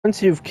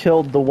Once you've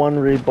killed the one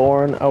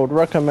reborn, I would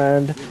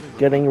recommend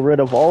getting rid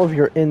of all of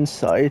your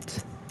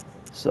insight.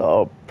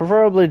 So,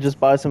 preferably just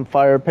buy some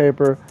fire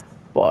paper,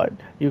 but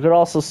you could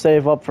also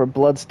save up for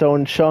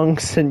bloodstone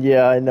chunks, and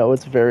yeah, I know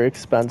it's very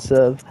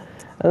expensive.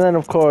 And then,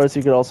 of course,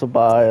 you could also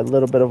buy a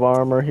little bit of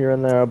armor here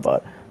and there,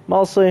 but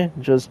mostly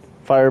just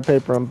fire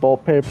paper and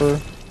bolt paper.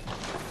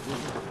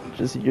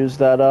 Just use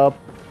that up,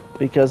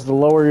 because the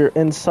lower your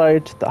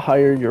insight, the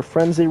higher your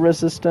frenzy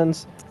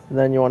resistance. And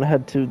then you want to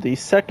head to the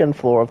second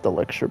floor of the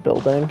lecture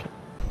building.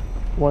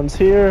 Once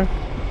here,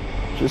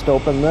 just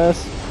open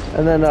this.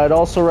 And then I'd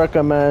also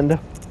recommend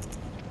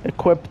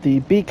equip the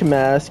beak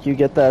mask. You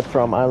get that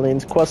from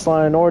Eileen's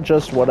questline, or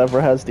just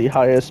whatever has the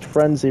highest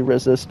frenzy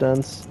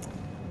resistance.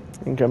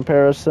 In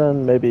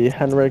comparison, maybe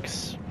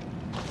Henrik's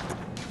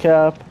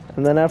cap.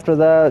 And then after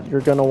that,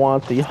 you're going to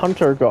want the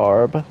hunter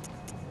garb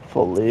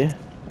fully.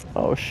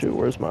 Oh shoot,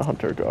 where's my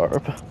hunter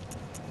garb?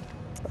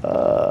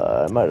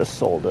 I might have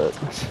sold it.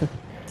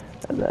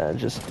 And then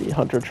just the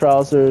hunter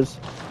trousers,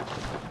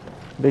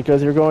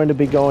 because you're going to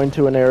be going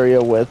to an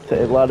area with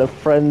a lot of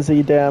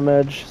frenzy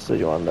damage, so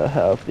you want to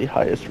have the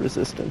highest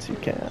resistance you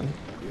can.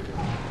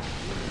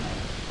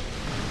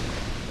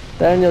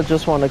 Then you'll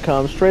just want to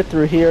come straight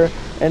through here,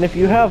 and if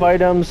you have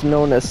items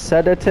known as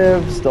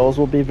sedatives, those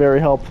will be very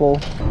helpful.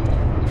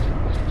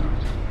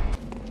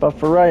 But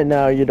for right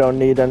now, you don't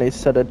need any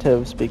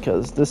sedatives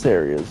because this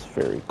area is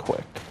very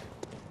quick.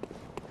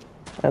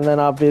 And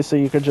then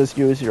obviously you could just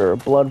use your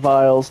blood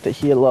vials to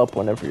heal up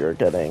whenever you're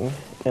getting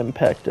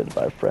impacted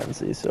by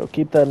frenzy. So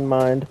keep that in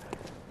mind.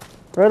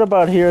 Right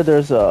about here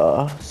there's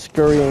a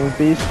scurrying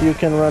beast you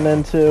can run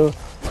into.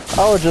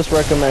 I would just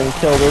recommend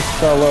kill this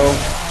fellow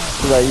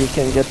so that you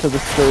can get to the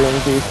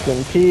scurrying beast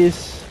in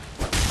peace.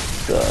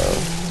 So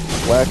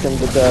whack him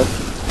to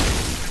death.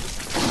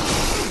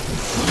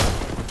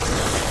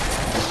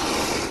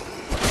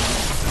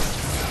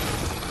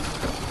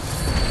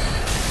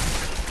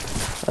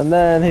 And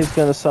then he's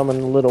going to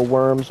summon little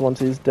worms once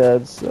he's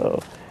dead,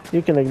 so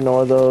you can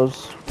ignore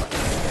those.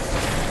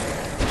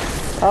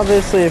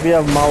 Obviously, if you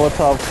have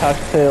Molotov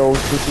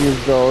cocktails, just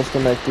use those to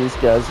make these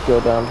guys go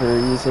down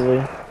very easily.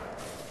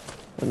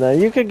 And then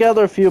you could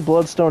gather a few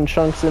bloodstone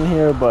chunks in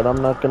here, but I'm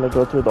not going to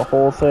go through the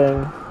whole thing.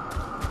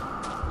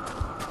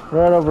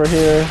 Right over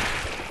here,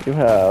 you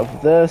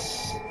have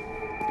this.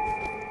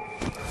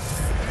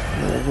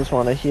 And you just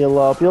want to heal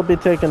up. You'll be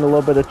taking a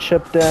little bit of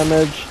chip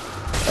damage,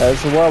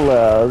 as well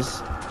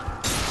as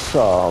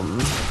some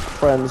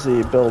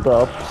frenzy build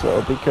up, so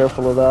be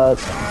careful of that.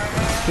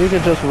 You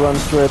can just run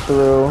straight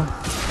through.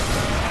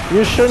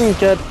 You shouldn't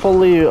get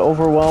fully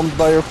overwhelmed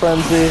by your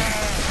frenzy,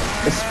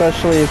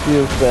 especially if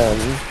you've been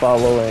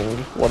following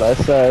what I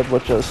said,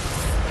 which is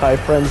high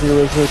frenzy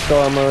resist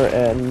armor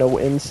and no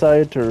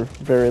insight, or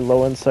very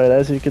low insight.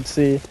 As you can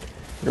see,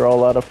 you're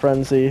all out of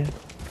frenzy,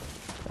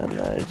 and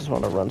you just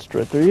want to run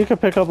straight through. You can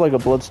pick up like a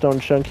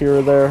bloodstone chunk here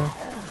or there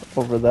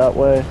over that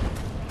way.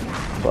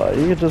 But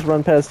you can just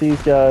run past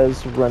these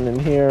guys, run in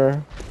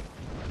here.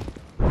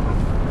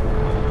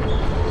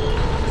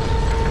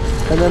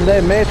 And then they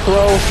may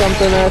throw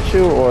something at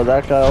you, or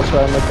that guy will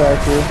try and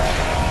attack you.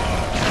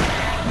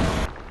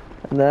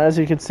 And then as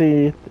you can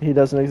see, he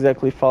doesn't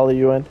exactly follow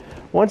you in.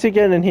 Once you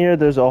get in here,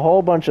 there's a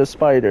whole bunch of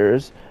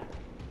spiders.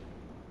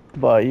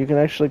 But you can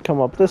actually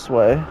come up this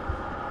way.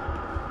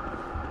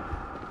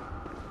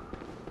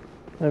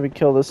 Maybe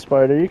kill this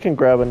spider. You can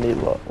grab a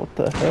needle. What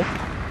the heck?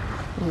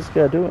 What's this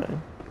guy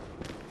doing?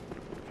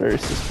 Very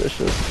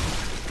suspicious.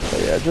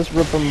 But yeah, just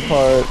rip them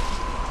apart,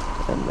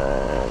 and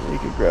then you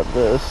can grab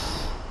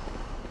this.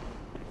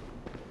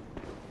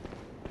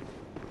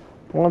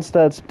 Once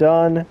that's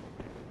done,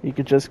 you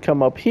could just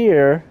come up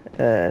here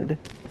and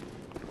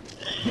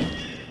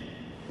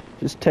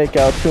just take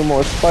out 2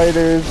 more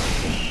spiders.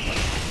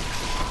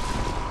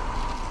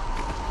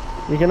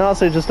 You can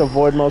also just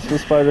avoid most of the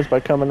spiders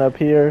by coming up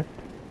here,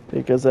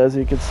 because as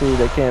you can see,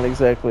 they can't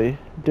exactly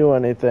do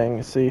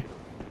anything. See?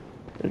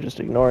 They're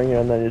just ignoring you,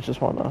 and then you just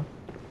want to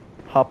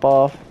hop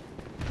off.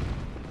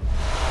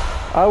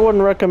 I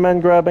wouldn't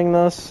recommend grabbing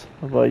this,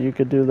 but you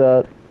could do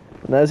that.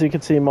 And as you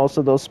can see, most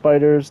of those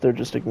spiders, they're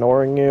just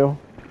ignoring you.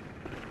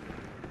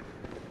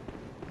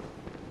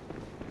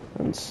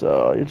 And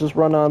so you just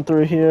run on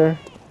through here.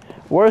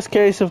 Worst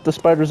case, if the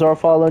spiders are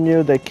following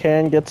you, they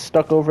can get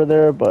stuck over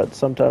there, but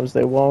sometimes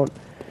they won't.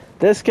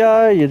 This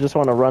guy, you just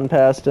want to run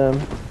past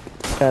him.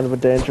 Kind of a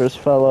dangerous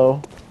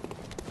fellow.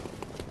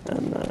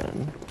 And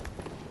then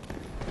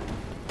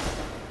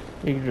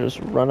you can just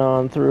run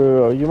on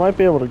through, or you might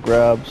be able to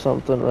grab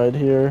something right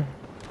here.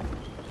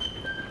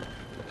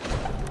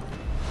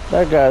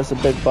 That guy's a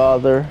big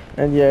bother.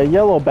 And yeah,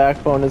 yellow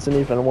backbone isn't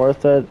even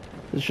worth it.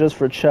 It's just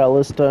for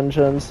chalice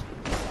dungeons.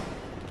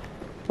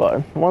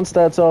 But once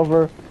that's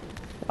over,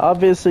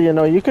 obviously, you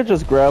know, you could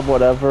just grab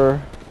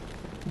whatever.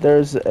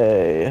 There's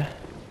a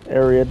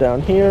area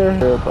down here,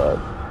 but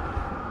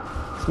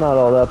it's not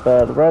all that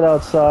bad. Right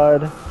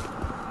outside,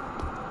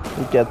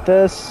 you get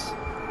this.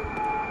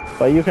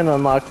 But you can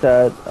unlock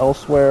that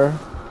elsewhere.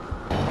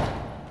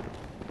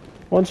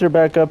 Once you're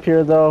back up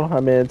here though, I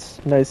mean,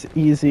 it's nice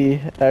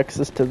easy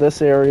access to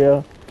this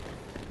area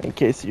in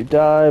case you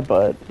die,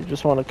 but you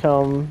just want to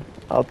come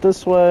out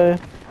this way.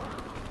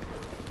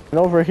 And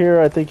over here,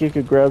 I think you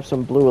could grab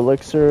some blue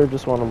elixir.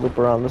 Just want to loop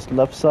around this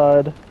left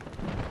side.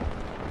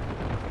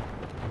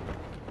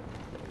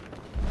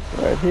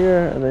 Right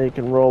here, and then you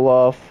can roll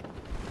off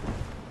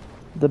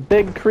the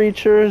big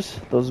creatures,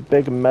 those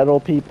big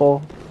metal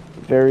people.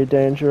 Very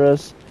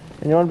dangerous.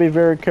 And you want to be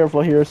very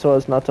careful here so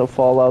as not to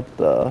fall out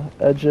the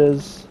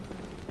edges.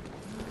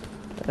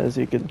 As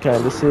you can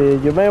kind of see,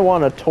 you may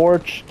want a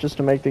torch just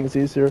to make things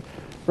easier.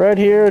 Right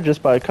here,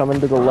 just by coming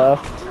to the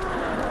left,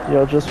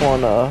 you'll just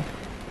want to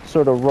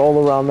sort of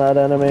roll around that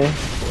enemy.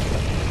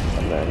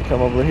 And then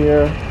come over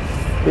here.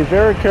 Be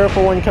very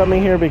careful when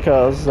coming here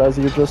because, as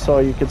you just saw,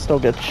 you could still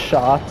get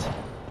shot.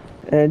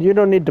 And you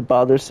don't need to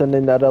bother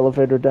sending that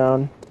elevator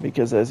down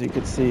because, as you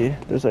can see,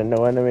 there's like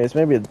no enemies.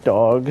 Maybe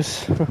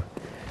dogs.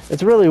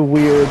 It's really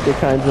weird the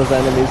kinds of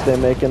enemies they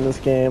make in this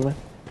game.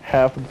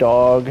 Half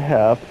dog,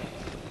 half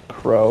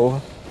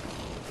crow.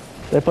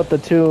 They put the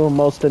two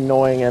most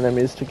annoying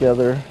enemies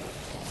together.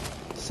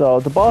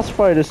 So the boss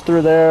fight is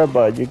through there,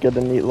 but you get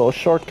a neat little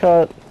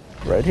shortcut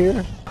right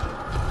here.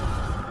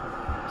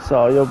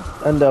 So you'll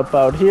end up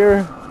out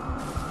here.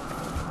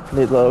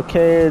 Neat little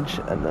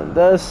cage, and then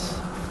this.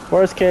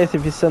 Worst case,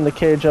 if you send the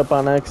cage up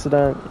on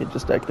accident, you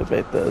just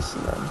activate this,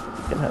 and then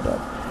you can head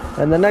up.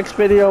 In the next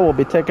video, we'll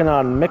be taking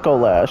on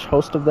Mikolash,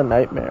 host of the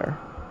Nightmare.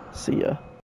 See ya.